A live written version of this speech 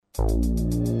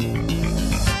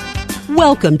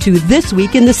Welcome to This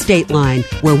Week in the Stateline,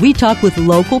 where we talk with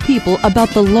local people about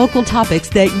the local topics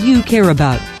that you care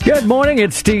about. Good morning,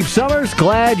 it's Steve Summers.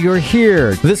 Glad you're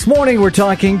here. This morning we're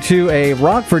talking to a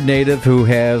Rockford native who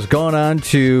has gone on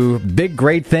to big,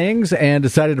 great things and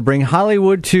decided to bring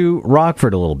Hollywood to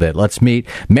Rockford a little bit. Let's meet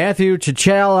Matthew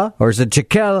Cichela, or is it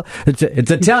Cichela? It's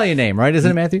an Italian name, right? Isn't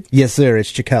it, Matthew? Yes, sir.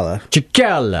 It's Cichela.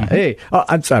 Cichela. Hey. Oh,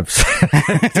 I'm sorry.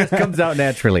 It just comes out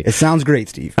naturally. It sounds great,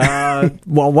 Steve.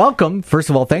 Well, welcome. First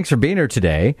of all, thanks for being here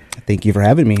today. Thank you for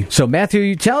having me. So, Matthew,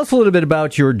 you tell us a little bit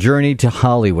about your journey to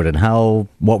Hollywood and how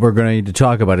what we're going to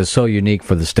talk about is so unique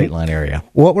for the Stateline area.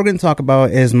 What we're going to talk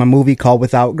about is my movie called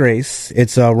Without Grace.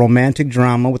 It's a romantic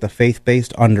drama with a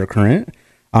faith-based undercurrent.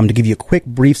 To give you a quick,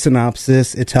 brief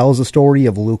synopsis, it tells the story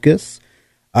of Lucas.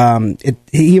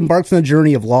 He embarks on a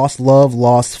journey of lost love,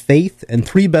 lost faith, and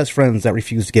three best friends that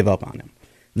refuse to give up on him.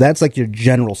 That's like your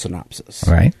general synopsis.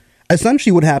 All right.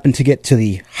 Essentially what happened to get to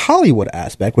the Hollywood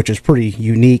aspect, which is pretty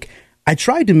unique, I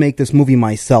tried to make this movie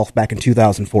myself back in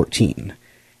 2014.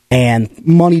 And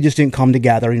money just didn't come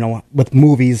together. You know, with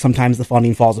movies, sometimes the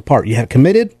funding falls apart. You have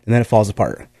committed, and then it falls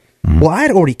apart. Mm-hmm. Well, I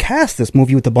had already cast this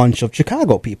movie with a bunch of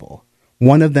Chicago people.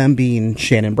 One of them being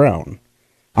Shannon Brown.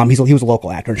 He was a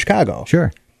local actor in Chicago.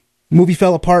 Sure. Movie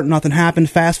fell apart, nothing happened.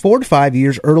 Fast forward 5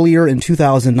 years earlier in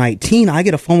 2019, I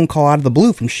get a phone call out of the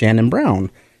blue from Shannon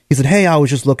Brown. He said, "Hey, I was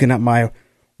just looking at my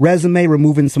resume,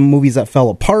 removing some movies that fell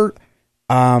apart.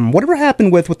 Whatever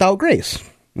happened with Without Grace?"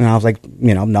 And I was like,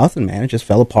 nothing, man. It just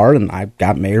fell apart, and I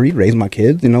got married, raised my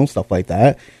kids, stuff like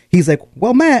that. He's like,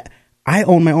 "Well, Matt, I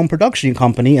own my own production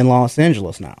company in Los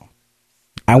Angeles now.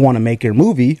 I want to make your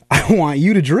movie. I want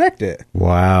you to direct it."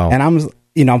 Wow. And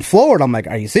I'm floored. I'm like,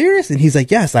 "Are you serious?" And he's like,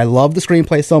 "Yes, I love the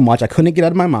screenplay so much. I couldn't get it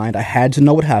out of my mind. I had to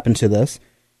know what happened to this.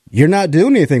 You're not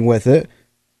doing anything with it.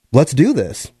 Let's do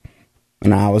this."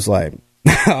 And I was like,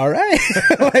 all right.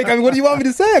 What do you want me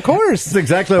to say? Of course. That's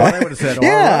exactly what I would have said.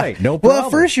 Yeah. All right. No problem. Well,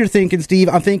 at first you're thinking, Steve,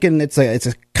 I'm thinking it's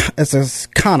a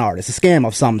con artist, a scam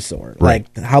of some sort. Right.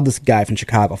 Like how this guy from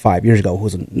Chicago 5 years ago,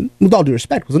 with all due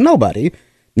respect, was a nobody.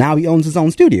 Now he owns his own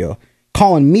studio.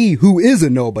 Calling me, who is a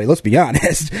nobody, let's be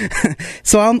honest.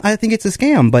 So I think it's a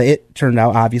scam, but it turned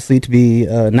out obviously to be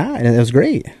not, and it was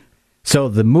great. So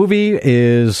the movie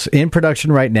is in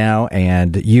production right now,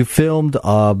 and you filmed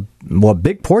a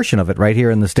big portion of it right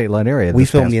here in the Stateline area. We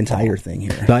filmed the entire thing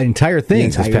here. The entire thing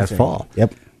this past fall.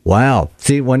 Yep. Wow.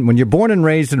 See, when you're born and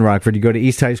raised in Rockford, you go to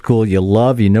East High School, you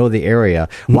know the area.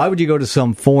 Why would you go to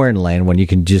some foreign land when you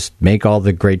can just make all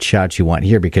the great shots you want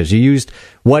here? Because you used,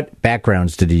 what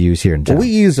backgrounds did you use here in town? We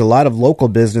used a lot of local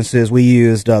businesses. We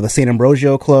used the St.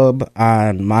 Ambrosio Club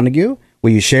on Montague.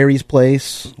 We used Sherry's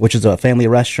Place, which is a family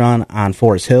restaurant on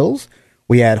Forest Hills.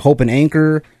 We had Hope and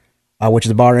Anchor, which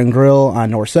is a bar and grill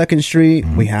on North 2nd Street.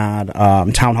 Mm-hmm. We had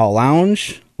Town Hall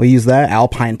Lounge. We used that.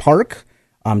 Alpine Park,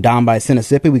 down by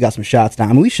Sinisippi. We got some shots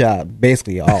down. We shot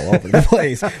basically all over the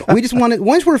place. We just wanted,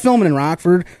 once we were filming in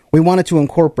Rockford, we wanted to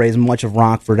incorporate as much of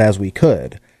Rockford as we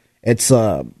could. It's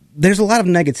there's a lot of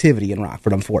negativity in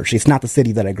Rockford, unfortunately. It's not the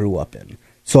city that I grew up in.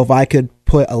 So if I could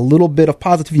put a little bit of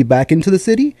positivity back into the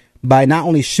city, by not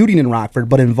only shooting in Rockford,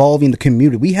 but involving the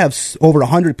community. We have over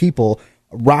 100 people,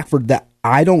 Rockford, that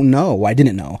I didn't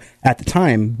know at the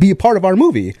time, be a part of our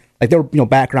movie. Like, they were,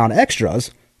 background extras,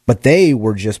 but they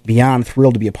were just beyond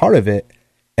thrilled to be a part of it.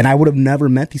 And I would have never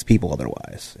met these people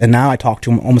otherwise. And now I talk to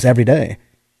them almost every day.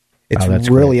 It's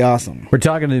really great. Awesome. We're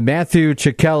talking to Matthew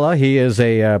Cichela. He is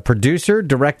a producer,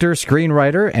 director,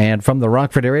 screenwriter, and from the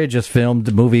Rockford area, just filmed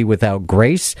the movie Without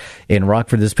Grace in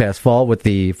Rockford this past fall with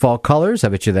the fall colors. I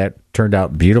bet you that turned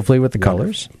out beautifully with the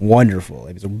colors. Wonderful.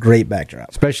 It was a great backdrop.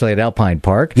 Especially at Alpine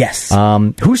Park. Yes.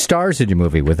 Who stars in your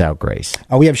movie Without Grace?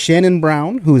 We have Shannon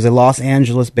Brown, who is a Los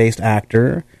Angeles-based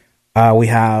actor. We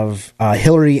have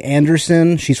Hillary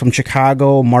Anderson. She's from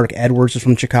Chicago. Mark Edwards is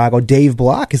from Chicago. Dave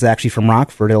Block is actually from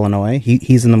Rockford, Illinois.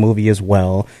 He's in the movie as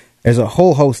well. There's a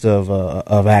whole host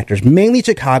of actors, mainly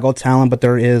Chicago talent, but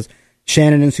there is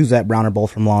Shannon and Suzette Brown are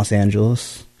both from Los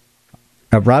Angeles.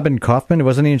 Robin Kaufman,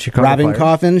 wasn't he in Chicago Robin Fire?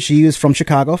 Kaufman, she is from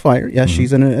Chicago Fire. Yes,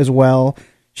 she's in it as well.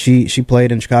 She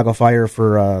played in Chicago Fire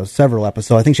for several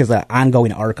episodes. I think she has an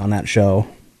ongoing arc on that show.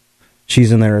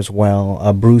 She's in there as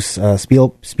well. Bruce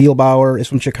Spielbauer is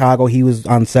from Chicago. He was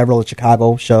on several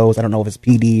Chicago shows. I don't know if it's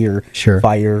PD or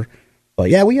Fire. But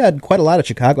yeah, we had quite a lot of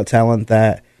Chicago talent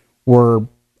that were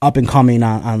up and coming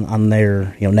on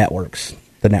their networks,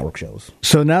 the network shows.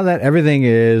 So now that everything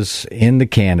is in the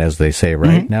can, as they say,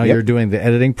 right? Mm-hmm. Now you're doing the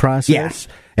editing process. Yes.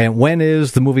 And when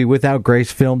is the movie Without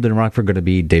Grace, filmed in Rockford, going to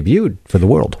be debuted for the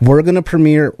world? We're going to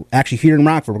premiere, actually here in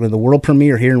Rockford, we're going to the world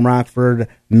premiere here in Rockford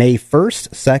May 1st,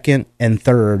 2nd, and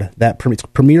 3rd. That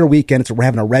premiere weekend, we're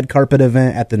having a red carpet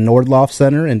event at the Nordloff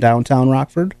Center in downtown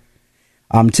Rockford.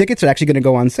 Tickets are actually going to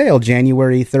go on sale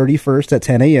January 31st at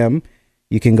 10 a.m.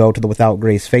 You can go to the Without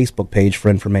Grace Facebook page for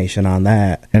information on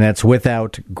that. And that's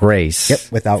Without Grace. Yep,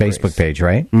 Without Facebook Grace. page,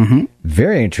 right? Mm-hmm.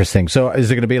 Very interesting. So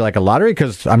is it going to be like a lottery?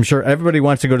 Because I'm sure everybody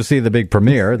wants to go to see the big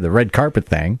premiere, the red carpet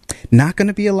thing. Not going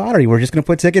to be a lottery. We're just going to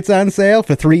put tickets on sale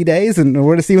for 3 days, and we're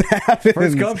going to see what happens.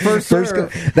 First come, first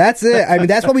serve. That's it. I mean,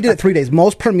 that's what we did at 3 days.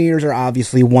 Most premieres are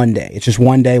obviously one day. It's just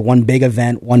one day, one big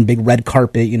event, one big red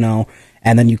carpet, and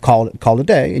then you call it a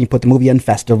day, and you put the movie on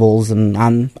festivals and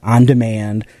on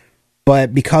demand.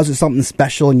 But because it's something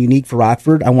special and unique for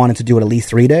Rockford, I wanted to do it at least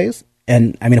 3 days.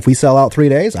 And, I mean, if we sell out 3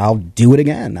 days, I'll do it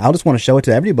again. I'll just want to show it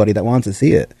to everybody that wants to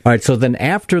see it. All right, so then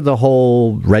after the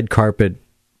whole red carpet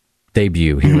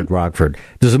debut here at Rockford,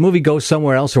 does the movie go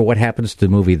somewhere else, or what happens to the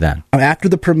movie then? After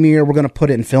the premiere, we're going to put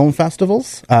it in film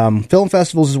festivals. Film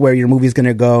festivals is where your movie's going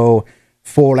to go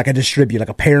for like a distributor, like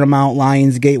a Paramount,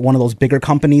 Lionsgate, one of those bigger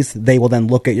companies. They will then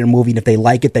look at your movie, and if they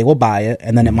like it, they will buy it,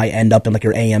 and then it might end up in like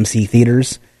your AMC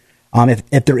theaters.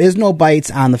 If there is no bites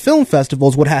on the film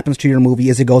festivals, what happens to your movie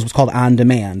is it goes what's called on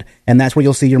demand. And that's where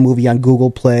you'll see your movie on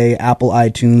Google Play, Apple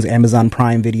iTunes, Amazon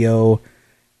Prime Video,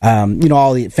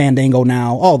 all the Fandango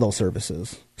Now, all those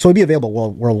services. So it'll be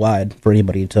available worldwide for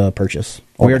anybody to purchase.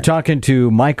 We are talking to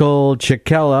Michael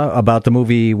Cichela about the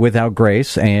movie Without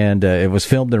Grace, and it was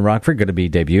filmed in Rockford, going to be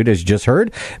debuted, as you just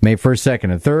heard, May 1st,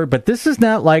 2nd, and 3rd. But this is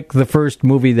not like the first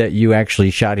movie that you actually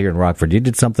shot here in Rockford. You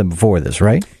did something before this,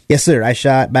 right? Yes, sir. I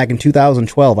shot, back in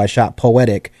 2012, I shot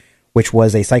Poetic, which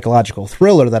was a psychological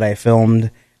thriller that I filmed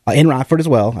in Rockford as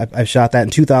well. I shot that in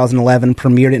 2011,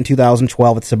 premiered it in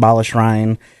 2012 at Cichela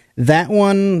Shrine. That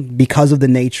one, because of the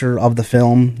nature of the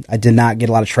film, I did not get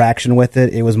a lot of traction with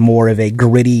it. It was more of a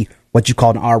gritty, what you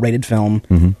call an R-rated film.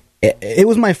 Mm-hmm. It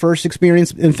was my first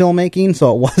experience in filmmaking,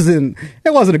 so it wasn't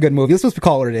a good movie. Let's just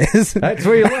call it what it is. That's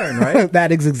where you learn, right?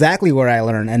 That is exactly where I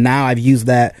learned, and now I've used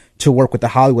that to work with the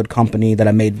Hollywood company that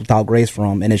I made Without Grace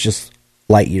from, and it's just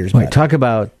light years better. Talk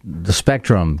about the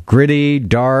spectrum: gritty,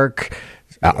 dark.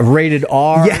 Rated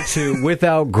R to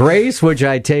Without Grace, which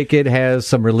I take it has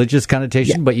some religious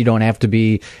connotation, but you don't have to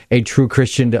be a true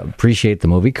Christian to appreciate the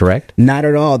movie, correct? Not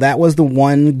at all. That was the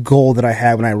one goal that I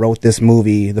had when I wrote this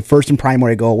movie. The first and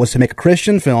primary goal was to make a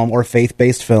Christian film or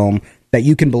faith-based film that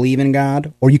you can believe in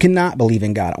God or you cannot believe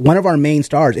in God. One of our main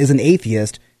stars is an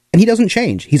atheist, and he doesn't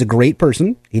change. He's a great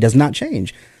person. He does not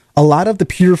change. A lot of the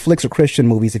pure flicks of Christian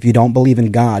movies, if you don't believe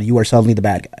in God, you are suddenly the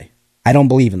bad guy. I don't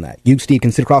believe in that. You, Steve,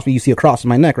 can sit across me. You see a cross in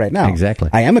my neck right now. Exactly.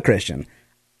 I am a Christian.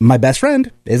 My best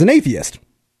friend is an atheist.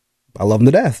 I love him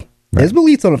to death. Right. His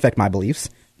beliefs don't affect my beliefs.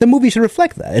 The movie should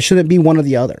reflect that. It shouldn't be one or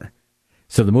the other.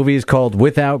 So the movie is called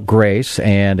Without Grace,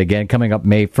 and again, coming up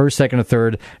May 1st, 2nd, and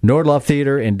 3rd, Nordloff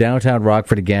Theater in downtown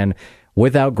Rockford. Again,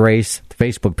 Without Grace,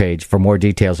 Facebook page for more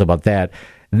details about that.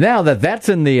 Now that that's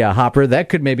in the hopper, that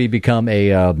could maybe become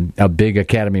a big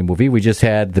Academy movie. We just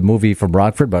had the movie from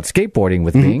Rockford about skateboarding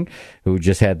with Bing, who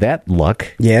just had that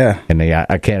luck in the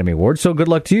Academy Award. So good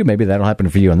luck to you. Maybe that'll happen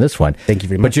for you on this one. Thank you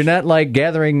very much. But you're not like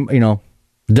gathering,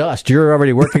 dust. You're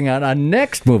already working on a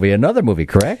next movie, another movie,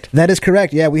 correct? That is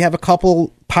correct. Yeah, we have a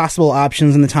couple possible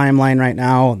options in the timeline right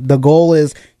now. The goal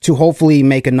is to hopefully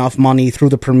make enough money through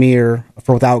the premiere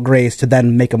for Without Grace to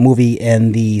then make a movie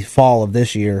in the fall of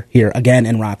this year here again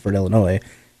in Rockford, Illinois.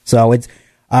 So it's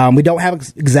we don't have an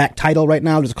exact title right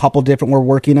now. There's a couple different we're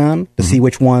working on to see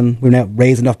which one we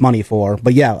raise enough money for.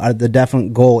 But yeah, the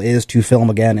definite goal is to film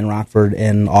again in Rockford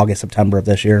in August, September of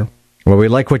this year. Well, we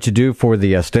like what you do for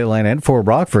the Stateline and for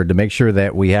Rockford to make sure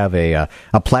that we have a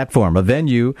platform, a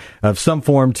venue of some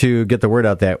form to get the word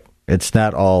out that it's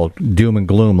not all doom and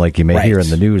gloom like you may hear in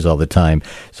the news all the time.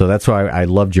 So that's why I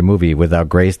loved your movie, Without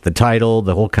Grace. The title,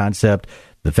 the whole concept,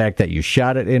 the fact that you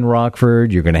shot it in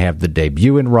Rockford, you're going to have the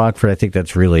debut in Rockford. I think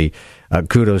that's really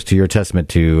kudos to your testament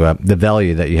to the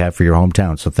value that you have for your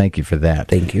hometown. So thank you for that.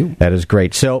 Thank you. That is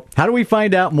great. So how do we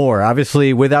find out more?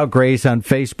 Obviously, Without Grace on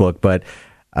Facebook, but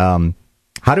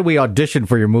how do we audition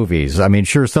for your movies? I mean,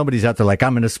 sure, somebody's out there like,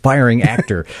 I'm an aspiring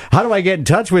actor. How do I get in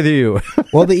touch with you?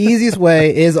 Well, the easiest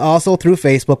way is also through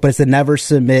Facebook, but it's the Never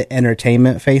Submit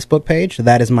Entertainment Facebook page.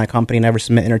 That is my company, Never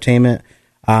Submit Entertainment.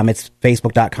 It's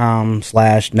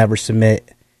facebook.com/Never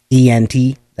Submit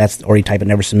ENT. Or you type in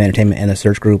Never Submit Entertainment in the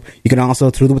search group. You can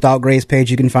also, through the Without Grace page,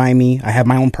 you can find me. I have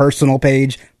my own personal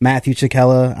page, Matthew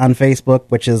Cichela, on Facebook,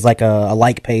 which is like a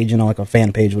like page, like a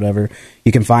fan page, whatever.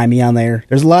 You can find me on there.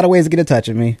 There's a lot of ways to get in touch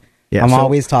with me. Yeah, I'm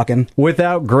always talking.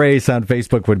 Without Grace on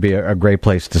Facebook would be a great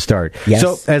place to start. Yes.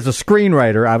 So as a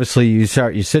screenwriter, obviously you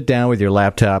sit down with your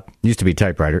laptop. Used to be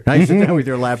typewriter. Now you sit down with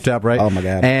your laptop, right? Oh my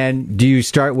God. And do you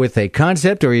start with a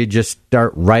concept, or you just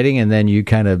start writing and then you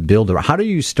kind of build? How do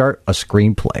you start a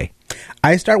screenplay?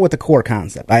 I start with the core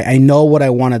concept. I know what I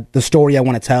want the story I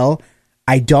want to tell.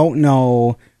 I don't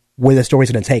know where the story's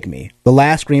going to take me. The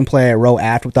last screenplay I wrote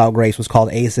after Without Grace was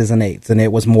called Aces and Eights, and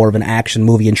it was more of an action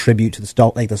movie in tribute to the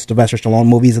Sylvester Stallone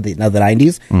movies of the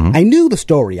 90s. Mm-hmm. I knew the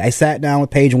story. I sat down with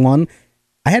page one.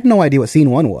 I had no idea what scene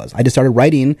one was. I just started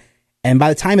writing, and by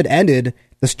the time it ended,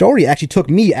 the story actually took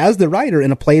me as the writer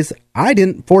in a place I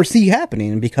didn't foresee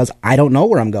happening because I don't know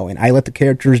where I'm going. I let the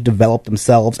characters develop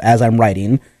themselves as I'm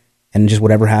writing, and just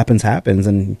whatever happens, happens.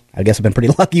 And I guess I've been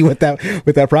pretty lucky with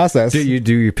that process. Do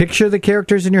you picture the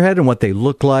characters in your head and what they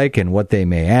look like and what they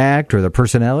may act or their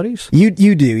personalities? You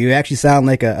do. You actually sound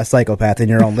like a psychopath in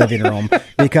your own living room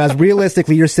because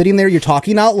realistically, you're sitting there, you're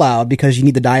talking out loud because you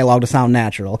need the dialogue to sound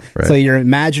natural. Right. So you're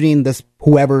imagining this,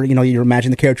 whoever, you're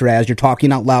imagining the character as, you're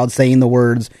talking out loud, saying the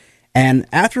words. And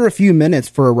after a few minutes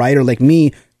for a writer like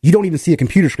me, you don't even see a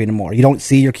computer screen anymore. You don't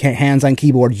see your hands on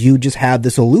keyboard. You just have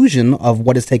this illusion of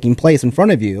what is taking place in front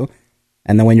of you.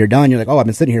 And then when you're done, you're like, oh, I've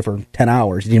been sitting here for 10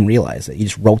 hours. You didn't realize it. You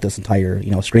just wrote this entire,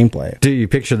 screenplay. Do you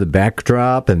picture the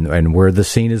backdrop and where the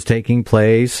scene is taking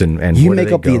place and you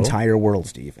make up the entire world,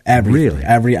 Steve.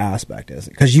 Every aspect is.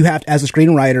 Because you have to, as a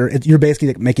screenwriter, you're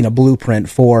basically making a blueprint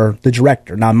for the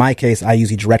director. Now, in my case, I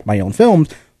usually direct my own films.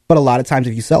 But a lot of times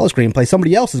if you sell a screenplay,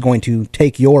 somebody else is going to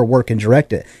take your work and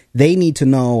direct it. They need to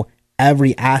know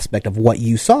every aspect of what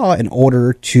you saw in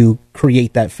order to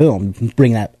create that film,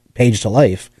 bring that page to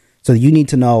life. So you need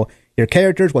to know your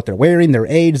characters, what they're wearing, their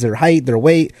age, their height, their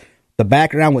weight, the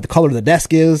background, what the color of the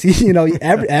desk is,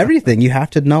 everything. You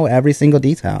have to know every single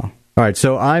detail. All right,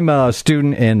 so I'm a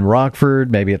student in Rockford,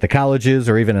 maybe at the colleges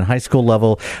or even in high school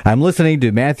level. I'm listening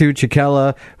to Matthew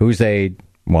Cichela, who's a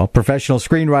professional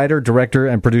screenwriter, director,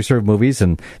 and producer of movies,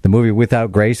 and the movie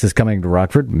Without Grace is coming to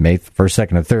Rockford May 1st,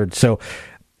 2nd, and 3rd. So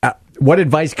what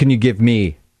advice can you give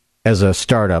me as a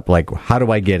startup? Like, how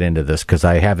do I get into this? Because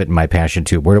I have it in my passion,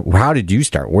 too. How did you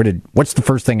start? What's the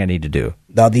first thing I need to do?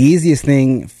 The easiest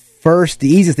thing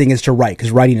is to write,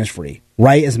 because writing is free.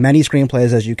 Write as many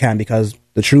screenplays as you can, because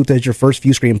the truth is your first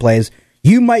few screenplays,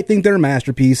 you might think they're a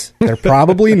masterpiece. They're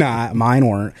probably not. Mine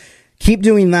weren't. Keep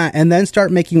doing that, and then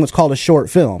start making what's called a short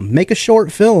film. Make a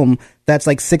short film that's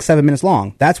like 6-7 minutes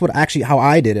long. That's how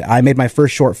I did it. I made my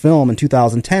first short film in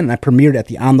 2010, and I premiered at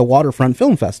the On the Waterfront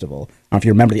Film Festival. I don't know if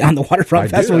you remember the On the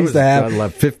Waterfront Festival we used to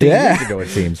have. 15 years ago, it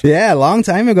seems. Yeah, a long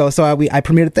time ago. So I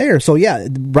premiered it there. So yeah,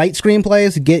 write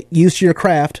screenplays, get used to your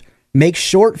craft, make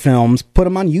short films, put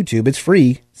them on YouTube. It's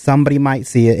free. Somebody might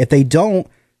see it. If they don't,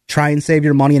 try and save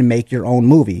your money and make your own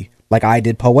movie. Like I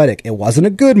did Poetic. It wasn't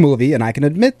a good movie, and I can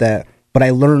admit that, but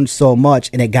I learned so much,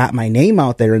 and it got my name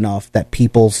out there enough that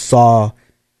people saw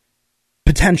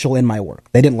potential in my work.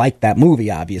 They didn't like that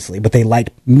movie, obviously, but they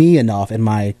liked me enough and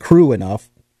my crew enough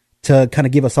to kind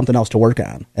of give us something else to work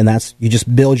on. And that's, you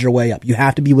just build your way up. You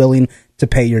have to be willing to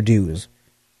pay your dues.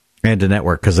 And to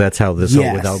network, because that's how this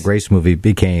whole Without Grace movie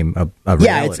became a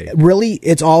reality. Yeah,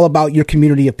 it's all about your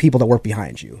community of people that work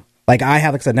behind you. Like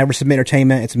I said, Never Submit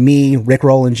Entertainment. It's me, Rick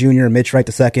Rowland Jr., Mitch Wright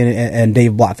II, and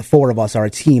Dave Block. The four of us are a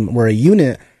team. We're a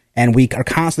unit, and we are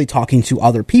constantly talking to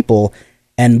other people.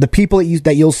 And the people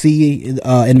that you'll see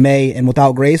in May and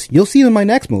Without Grace, you'll see in my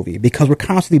next movie, because we're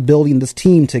constantly building this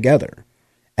team together.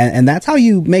 And that's how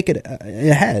you make it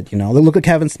ahead. Look at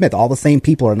Kevin Smith. All the same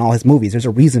people are in all his movies. There's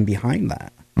a reason behind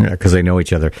that. Yeah, because they know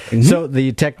each other. Mm-hmm. So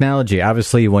the technology,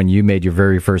 obviously, when you made your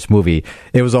very first movie,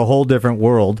 it was a whole different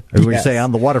world. When you say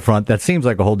On the Waterfront, that seems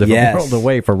like a whole different world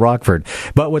away for Rockford.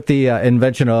 But with the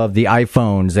invention of the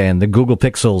iPhones and the Google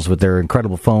Pixels with their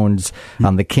incredible phones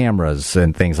on the cameras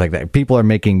and things like that, people are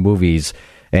making movies,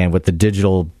 and with the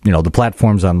digital, the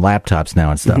platforms on laptops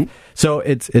now and stuff. Mm-hmm. So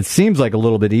it seems like a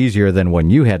little bit easier than when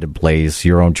you had to blaze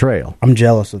your own trail. I'm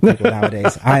jealous of people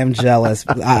nowadays. I am jealous.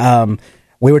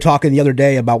 We were talking the other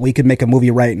day about we could make a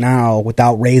movie right now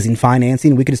without raising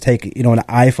financing. We could just take, an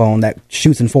iPhone that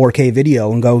shoots in 4K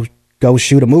video and go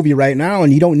shoot a movie right now,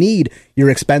 and you don't need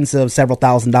your expensive several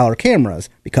 $1,000 cameras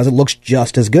because it looks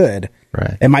just as good.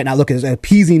 Right. It might not look as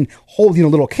appeasing holding a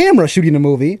little camera shooting a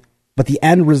movie, but the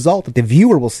end result that the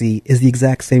viewer will see is the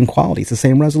exact same quality. It's the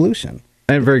same resolution.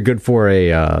 And very good for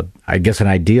an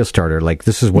idea starter. Like,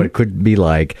 this is what it could be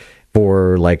like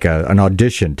for an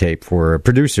audition tape for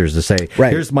producers to say,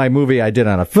 here's my movie I did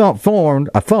on a phone.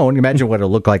 Imagine what it'll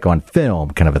look like on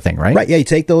film, kind of a thing, right? Right. Yeah. You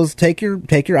take your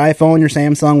iPhone, your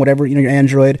Samsung, whatever, your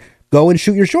Android, go and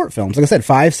shoot your short films. Like I said,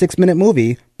 5-6 minute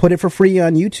movie, put it for free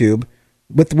on YouTube.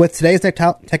 With today's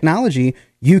technology,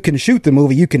 you can shoot the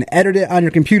movie, you can edit it on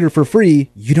your computer for free.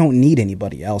 You don't need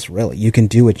anybody else, really. You can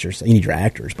do it yourself. You need your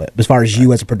actors, but as far as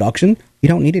you as a production, you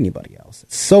don't need anybody else.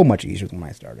 It's so much easier than when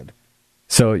I started.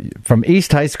 So from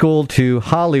East High School to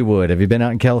Hollywood, have you been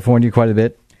out in California quite a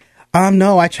bit?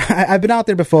 No, I've been out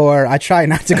there before. I try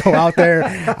not to go out there.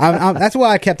 That's why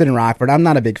I kept it in Rockford. I'm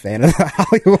not a big fan of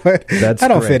Hollywood. I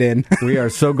don't fit in. We are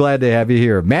so glad to have you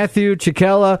here. Matthew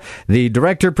Cichela, the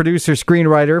director, producer,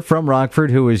 screenwriter from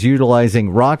Rockford, who is utilizing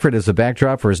Rockford as a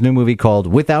backdrop for his new movie called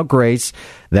Without Grace.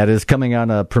 That is coming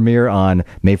on a premiere on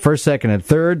May 1st, 2nd, and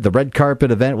 3rd. The red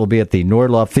carpet event will be at the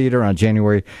Nordlof Theater on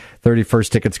January 31st.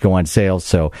 Tickets go on sale.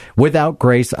 So Without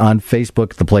Grace on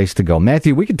Facebook, the place to go.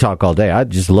 Matthew, we could talk all day. I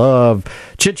just love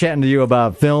chit-chatting to you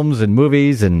about films and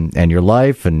movies and your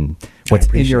life and what's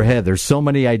in your head. There's so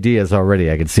many ideas already.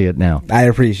 I can see it now. I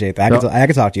appreciate that. I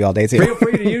can talk to you all day, too. Feel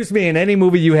free to use me in any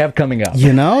movie you have coming up.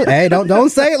 Hey, don't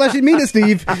say it unless you mean it,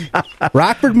 Steve.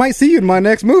 Rockford might see you in my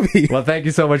next movie. Well, thank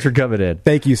you so much for coming in.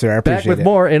 Thank you, sir. I appreciate it. Back with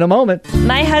more in a moment.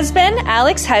 My husband,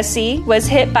 Alex Hussey, was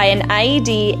hit by an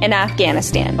IED in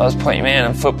Afghanistan. I was point man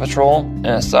on foot patrol, and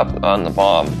I stopped on the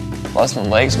bomb. Lost my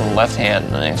legs and my left hand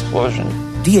in an explosion.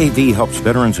 DAV helps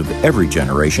veterans of every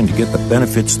generation to get the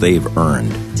benefits they've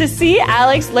earned. To see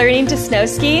Alex learning to snow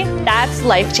ski, that's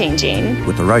life-changing.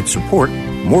 With the right support,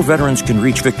 more veterans can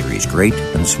reach victories, great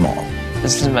and small.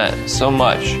 This has meant so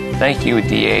much. Thank you,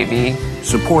 DAV.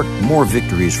 Support more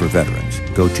victories for veterans.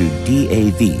 Go to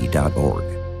DAV.org.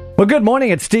 Well, good morning.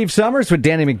 It's Steve Summers with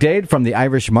Danny McDade from the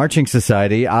Irish Marching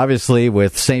Society. Obviously,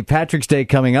 with St. Patrick's Day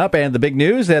coming up and the big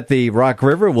news that the Rock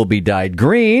River will be dyed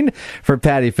green for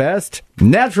Patty Fest.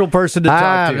 Natural person to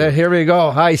talk to. Here we go.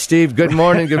 Hi, Steve. Good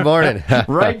morning. Good morning.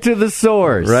 Right to the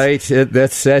source. Right.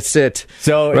 That's it.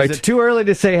 So is it too early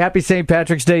to say Happy St.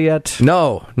 Patrick's Day yet?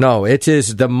 No. It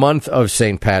is the month of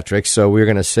St. Patrick's, so we're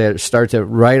going to start to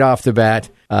right off the bat.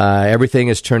 Everything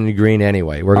is turning green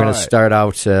anyway. We're going to start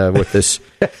out with this.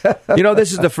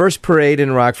 This is the first parade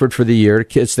in Rockford for the year.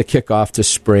 It's the kickoff to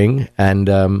spring.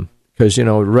 And because,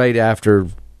 right after,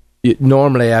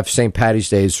 normally after St. Patty's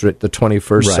Day is the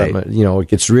 21st. Right. It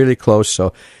gets really close.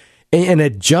 So, and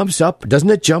it jumps up. Doesn't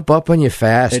it jump up when you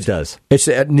fast? It does. It's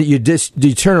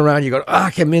you turn around, you go,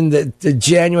 I'm in the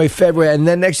January, February. And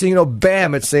then next thing you know,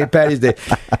 bam, it's St. Patty's Day.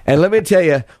 And let me tell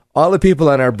you, all the people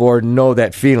on our board know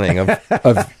that feeling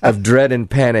of dread and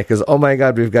panic because, oh, my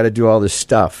God, we've got to do all this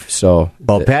stuff. So,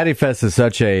 well, Patty Fest is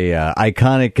such a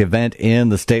iconic event in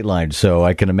the Stateline, so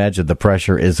I can imagine the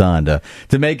pressure is on to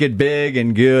make it big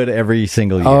and good every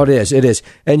single year. Oh, it is.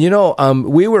 And,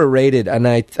 we were rated, and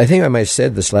I think I might have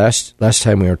said this last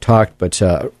time we were talked, but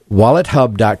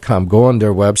wallethub.com, go on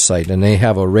their website, and they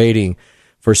have a rating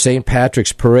for St.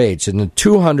 Patrick's parades, and the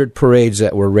 200 parades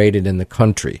that were rated in the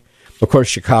country. Of course,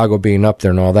 Chicago being up there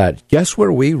and all that. Guess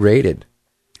where we rated?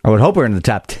 I would hope we're in the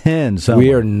top 10 somewhere.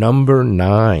 We are number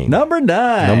 9. Number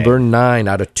 9. Number 9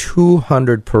 out of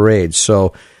 200 parades.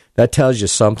 So that tells you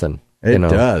something. It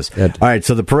does. All right,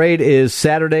 so the parade is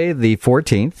Saturday, the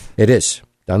 14th. It is,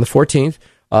 on the 14th.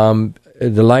 The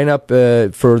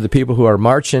lineup for the people who are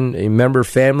marching, member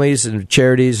families and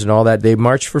charities and all that, they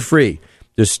march for free.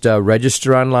 Just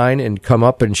register online and come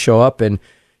up and show up and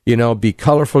be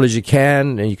colorful as you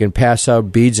can, and you can pass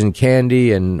out beads and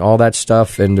candy and all that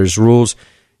stuff, and there's rules.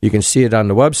 You can see it on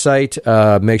the website.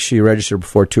 Make sure you register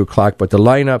before 2 o'clock. But the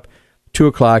lineup, 2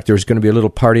 o'clock, there's going to be a little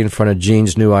party in front of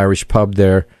Gene's New Irish Pub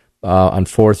there on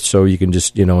 4th, so you can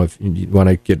just, if you want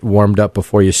to get warmed up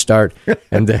before you start.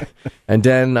 and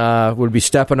then we'll be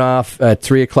stepping off at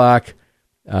 3 o'clock,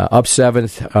 up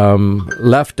 7th,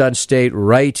 left on State,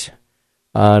 right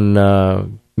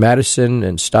on Madison,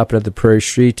 and stopping at the Prairie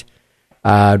Street.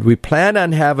 We plan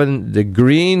on having the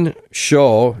green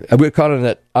show. We're calling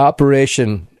it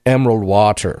Operation Emerald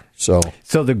Water. So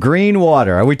the green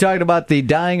water. Are we talking about the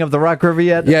dyeing of the Rock River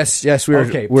yet? Yes.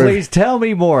 Okay, please tell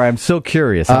me more. I'm so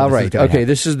curious. All right. Okay,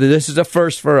 this is the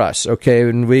first for us. Okay,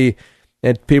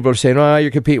 and people are saying, "Oh,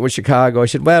 you're competing with Chicago." I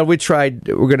said, "Well, we're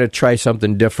going to try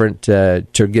something different to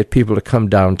get people to come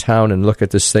downtown and look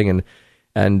at this thing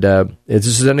And this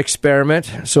is an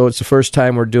experiment, so it's the first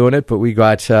time we're doing it. But we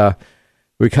kind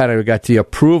of got the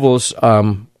approvals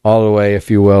all the way,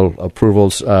 if you will,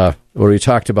 what we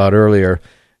talked about earlier.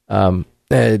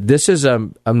 This is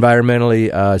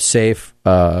environmentally safe.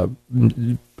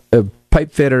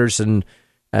 Pipe fitters and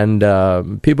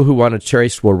people who want to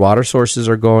trace where water sources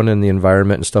are going in the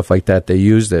environment and stuff like that, they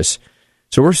use this.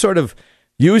 So we're sort of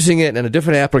using it in a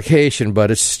different application,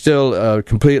 but it's still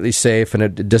completely safe, and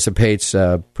it dissipates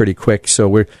pretty quick. So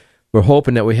we're we're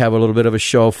hoping that we have a little bit of a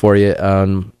show for you,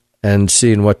 and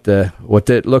seeing what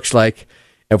it looks like.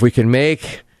 If we can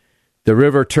make the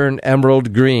river turn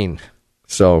emerald green.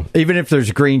 So even if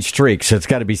there's green streaks, it's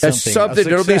got to be something.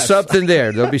 There'll be something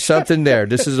there. There'll be something there.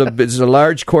 This is a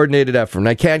large coordinated effort, and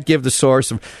I can't give the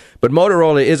source, but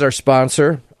Motorola is our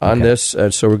sponsor on this,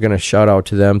 and so we're going to shout out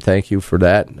to them. Thank you for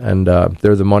that, and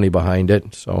they're the money behind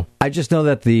it. So I just know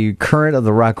that the current of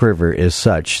the Rock River is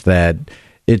such that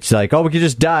it's like, we could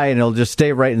just die and it'll just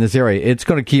stay right in this area. It's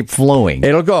going to keep flowing.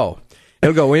 It'll go.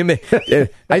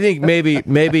 I think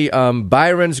maybe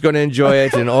Byron's going to enjoy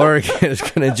it, and Oregon is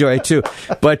going to enjoy it too.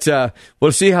 But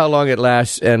we'll see how long it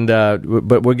lasts, and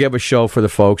but we'll give a show for the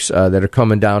folks that are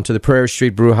coming down to the Prairie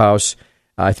Street Brew House.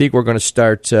 I think we're going to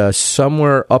start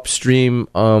somewhere upstream.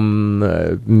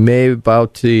 Maybe we're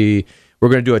going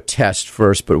to do a test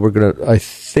first, but I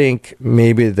think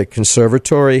maybe the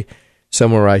conservatory,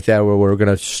 somewhere right there, where we're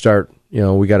going to start.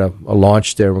 We got a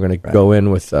launch there. We're going to go in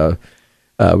with.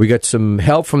 We got some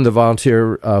help from the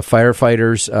volunteer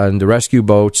firefighters and the rescue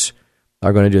boats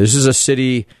are going to do. This is a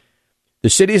city. The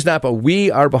city is not, but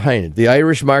we are behind it. The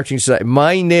Irish Marching Society.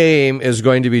 My name is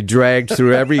going to be dragged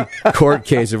through every court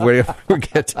case if we ever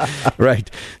get right.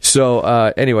 So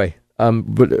anyway,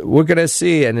 but we're going to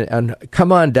see and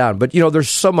come on down. But there's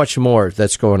so much more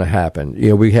that's going to happen.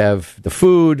 We have the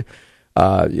food.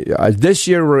 This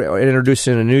year we're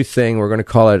introducing a new thing. We're going to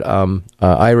call it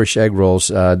Irish egg rolls.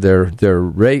 They're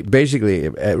basically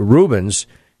Reuben's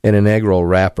in an egg roll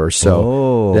wrapper.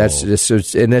 So this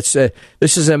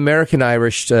is American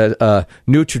Irish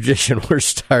new tradition we're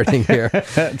starting here.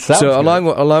 So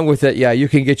along with that, you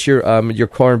can get your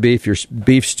corned beef, your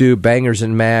beef stew, bangers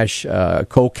and mash,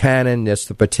 Colcannon, that's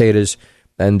the potatoes,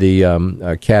 and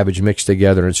the cabbage mixed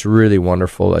together. It's really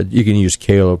wonderful. You can use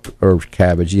kale or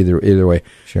cabbage, either way.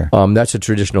 Sure. That's a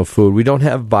traditional food. We don't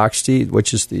have boxty,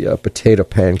 which is the potato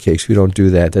pancakes. We don't do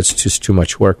that. That's just too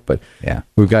much work. But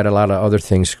we've got a lot of other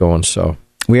things going. So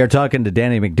we are talking to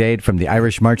Danny McDade from the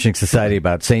Irish Marching Society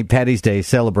about St. Paddy's Day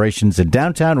celebrations in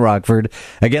downtown Rockford.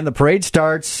 Again, the parade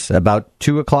starts about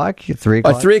 2 o'clock, 3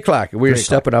 o'clock? 3 o'clock. We're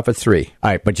stepping up at 3. All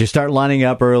right, but you start lining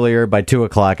up earlier by 2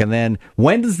 o'clock. And then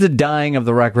when does the dying of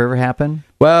the Rock River happen?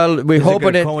 Well, we're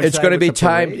hoping it's going to be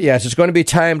time. Yes, it's going to be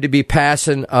time to be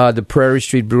passing the Prairie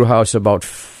Street Brew House about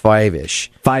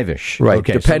 5-ish. 5-ish. Right,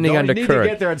 okay, depending on the current. You need to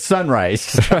get there at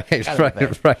sunrise. Right.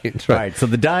 All right, so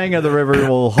the dying of the river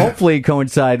will hopefully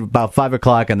coincide about 5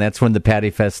 o'clock, and that's when the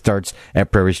Paddy Fest starts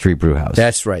at Prairie Street Brew House.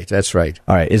 That's right.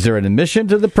 All right, is there an admission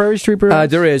to the Prairie Street Brew House?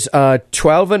 There is.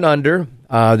 12 and under.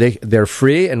 They're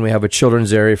free, and we have a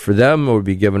children's area for them. We'll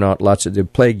be giving out they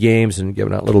play games and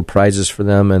giving out little prizes for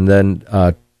them, and then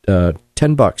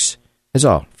 $10 is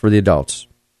all for the adults.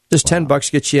 Just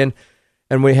 $10 gets you in,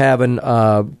 and we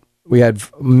had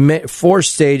 4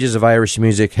 stages of Irish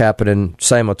music happening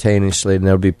simultaneously, and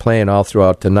they'll be playing all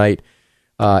throughout the night.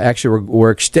 Actually,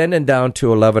 we're extending down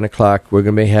to 11 o'clock. We're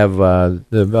going to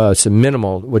have some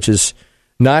minimal, which is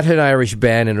not an Irish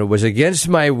band, and it was against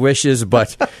my wishes,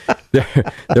 but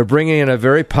they're bringing in a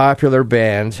very popular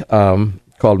band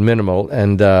called Minimal,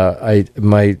 and a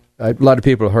lot of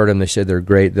people have heard them. They said they're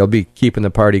great. They'll be keeping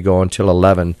the party going till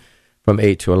 11, from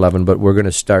 8 to 11, but we're going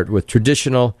to start with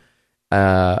traditional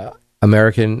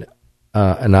American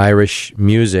and Irish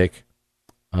music.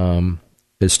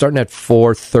 It's starting at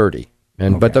 4:30,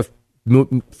 but the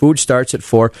food starts at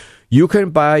 4. You can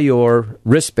buy your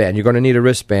wristband. You're going to need a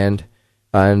wristband.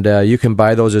 And you can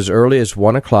buy those as early as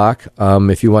 1 o'clock.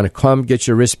 If you want to come, get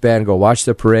your wristband, go watch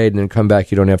the parade, and then come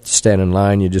back. You don't have to stand in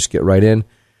line. You just get right in.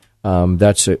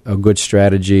 That's a good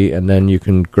strategy. And then you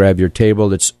can grab your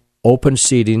table. It's open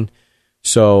seating.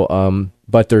 So,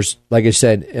 but there's, like I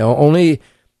said, only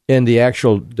in the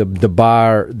actual the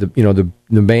bar. The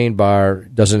main bar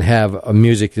doesn't have a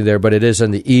music there, but it is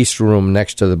in the east room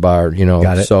next to the bar.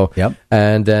 Got it. So, yep.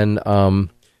 And then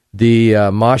the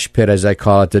mosh pit, as I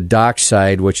call it, the dock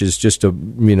side, which is just too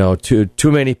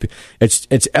many.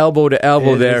 It's elbow to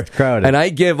elbow there, crowded. And I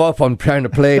give up on trying to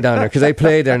play down there because I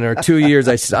played down there 2 years.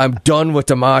 I said I'm done with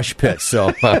the mosh pit.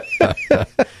 So,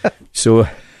 so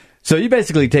you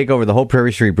basically take over the whole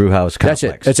Prairie Street Brew House complex.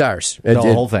 That's it. It's ours. The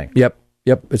whole thing. Yep.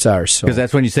 It's ours. Because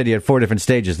that's when you said you had 4 different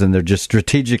stages, and they're just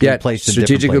strategically placed in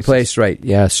different places. Right?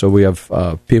 Yeah. So we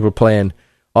have people playing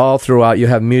all throughout. You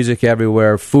have music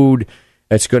everywhere, food.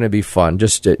 It's going to be fun.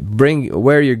 Just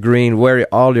wear your green, wear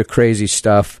all your crazy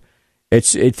stuff.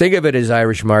 Think of it as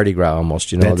Irish Mardi Gras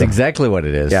almost. That's exactly what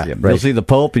it is. Yeah, right. Right. You'll see the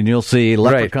Pope, and you'll see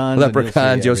leprechauns. Right.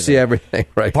 Leprechauns. You'll see everything.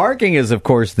 Right. Parking is, of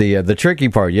course, the tricky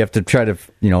part. You have to try to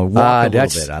walk a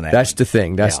little bit on that. That's the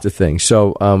thing. That's the thing.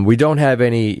 So we don't have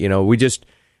any. We just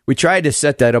we tried to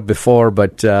set that up before,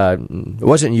 but it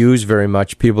wasn't used very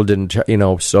much. People didn't,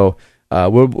 so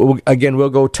we'll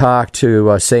go talk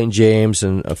to St. James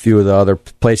and a few of the other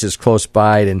places close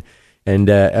by and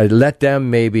let them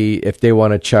maybe, if they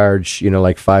want to charge,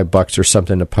 like $5 or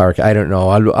something to park. I don't know.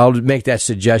 I'll make that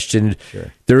suggestion.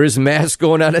 Sure. There is Mass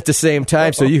going on at the same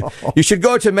time, so you should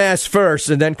go to Mass first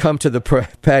and then come to the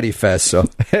Patty Fest. So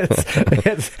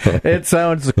it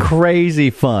sounds crazy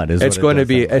fun. It's going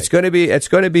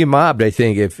to be mobbed. I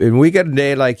think if we get a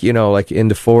day like in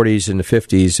the 40s and the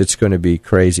 50s, it's going to be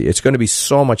crazy. It's going to be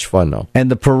so much fun though. And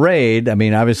the parade, I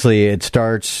mean, obviously it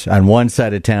starts on one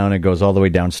side of town and goes all the way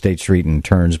down State Street and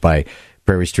turns by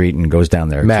Prairie Street and goes down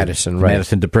there.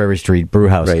 Madison to Prairie Street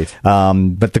Brewhouse. Right.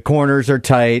 But the corners are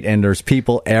tight and there's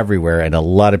people everywhere, and a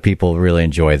lot of people really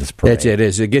enjoy this parade. It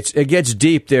is. It gets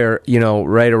deep there,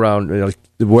 right around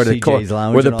where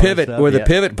the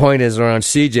pivot point is around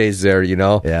CJ's there,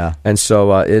 Yeah. And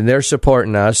so and they're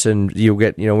supporting us, and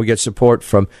we get support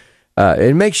from.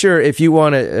 And make sure if you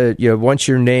want to, once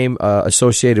your name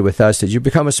associated with us, that you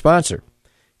become a sponsor,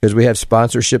 because we have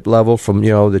sponsorship level from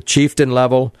the chieftain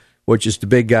level, which is the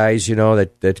big guys,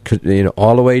 that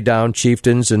all the way down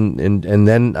chieftains and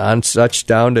then on such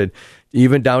down to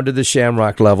the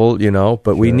Shamrock level, but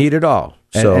sure. We need it all.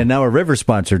 So, and now a river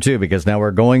sponsor too, because now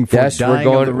we're going for dying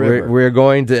of the river. We're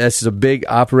going to. This is a big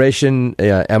operation,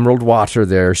 Emerald Water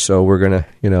there. So we're gonna,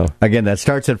 Again, that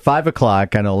starts at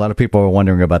 5:00. I know a lot of people are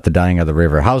wondering about the dying of the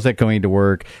river. How's that going to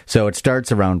work? So it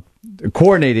starts around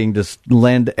coordinating to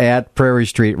land at Prairie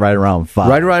Street right around 5.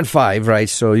 Right around 5, right?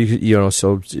 So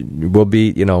so we'll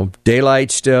be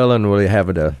daylight still, and we'll have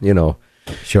it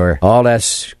Sure. All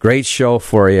that's great show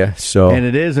for you. So, and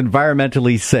it is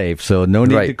environmentally safe, so no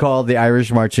need to call the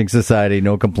Irish Marching Society,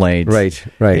 no complaints. Right.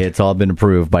 It's all been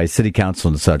approved by City Council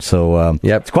and such, so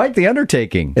it's quite the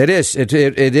undertaking. It is. It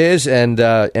is,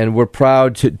 and we're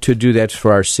proud to do that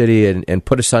for our city and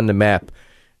put us on the map.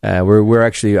 We're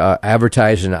actually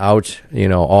advertising out,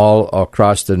 all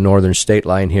across the northern state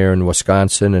line here in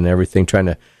Wisconsin and everything, trying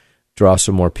to draw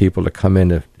some more people to come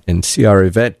in and see our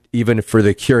event, even for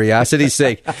the curiosity's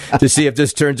sake, to see if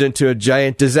this turns into a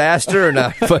giant disaster or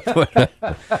not. But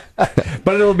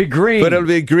it'll be green. But it'll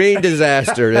be a green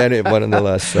disaster,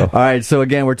 nonetheless. So. All right, so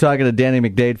again, we're talking to Danny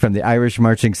McDade from the Irish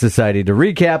Marching Society to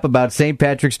recap about St.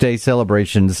 Patrick's Day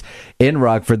celebrations in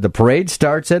Rockford. The parade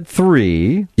starts at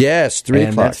 3. Yes, 3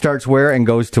 and o'clock. That starts where and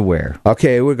goes to where?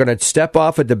 Okay, we're going to step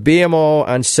off at the BMO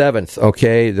on 7th,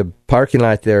 okay? The parking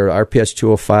lot there, RPS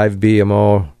 205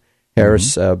 BMO,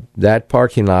 Harris, that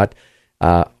parking lot,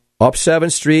 up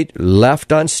 7th Street,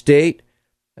 left on State,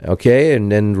 okay,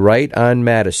 and then right on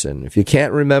Madison. If you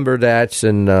can't remember that,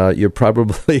 then you're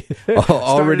probably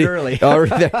already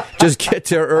there. Just get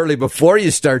there early before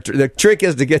you start. The trick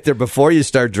is to get there before you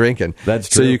start drinking. That's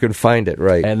true. So you can find it,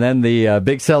 right. And then the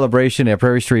big celebration at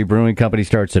Prairie Street Brewing Company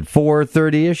starts at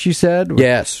 4:30ish, you said?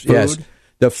 Yes.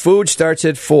 The food starts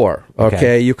at 4.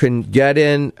 Okay, you can get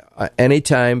in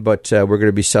anytime, but we're going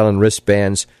to be selling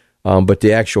wristbands. But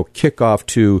the actual kickoff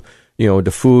to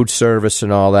the food service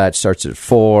and all that starts at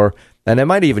 4, and it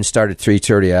might even start at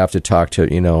 3:30. I have to talk to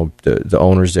the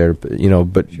owners there,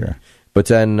 but sure. But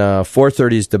then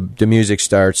 4:30 is the music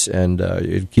starts, and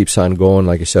it keeps on going,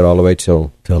 like I said, all the way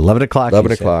till 11 o'clock.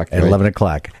 11 o'clock. At 11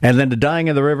 o'clock. And then the dying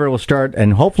of the river will start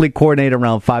and hopefully coordinate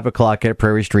around 5 o'clock at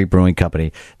Prairie Street Brewing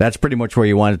Company. That's pretty much where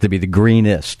you want it to be, the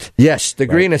greenest. Yes, the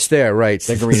greenest there, right.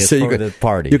 The greenest so for the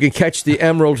party. You can catch the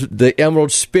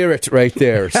emerald spirit right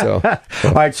there. So,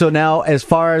 all right, so now as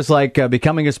far as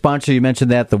becoming a sponsor, you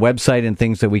mentioned that, the website and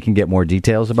things that we can get more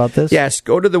details about this? Yes,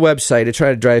 go to the website. I try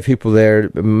to drive people there,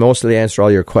 mostly answer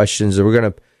all your questions. We're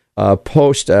going to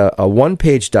post a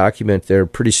one-page document there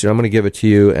pretty soon. I'm going to give it to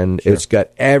you, and It's got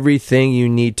everything you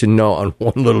need to know on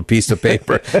one little piece of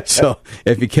paper. So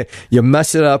if you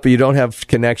mess it up or you don't have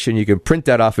connection, you can print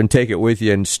that off and take it with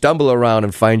you and stumble around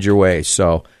and find your way.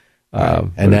 So,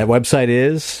 and that website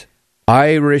is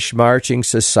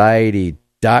IrishMarchingSociety.com.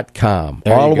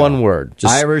 All one word.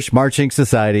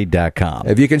 IrishMarchingSociety.com.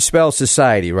 If you can spell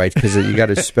society right, because you got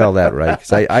to spell that right.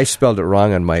 Because I spelled it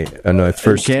wrong on my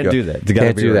first. You can't do that. You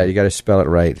can't do that. You got to spell it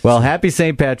right. Well, happy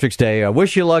St. Patrick's Day. I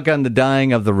wish you luck on the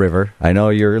dying of the river. I know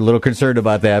you're a little concerned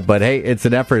about that, but hey, it's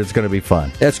an effort. It's going to be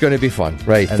fun. It's going to be fun,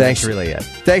 right? And thanks. That's really it.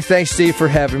 Thanks, Steve, for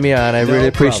having me on. I really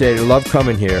appreciate it. Love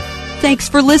coming here. Thanks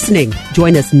for listening.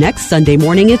 Join us next Sunday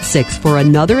morning at 6 for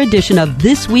another edition of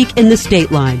This Week in the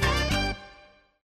Stateline.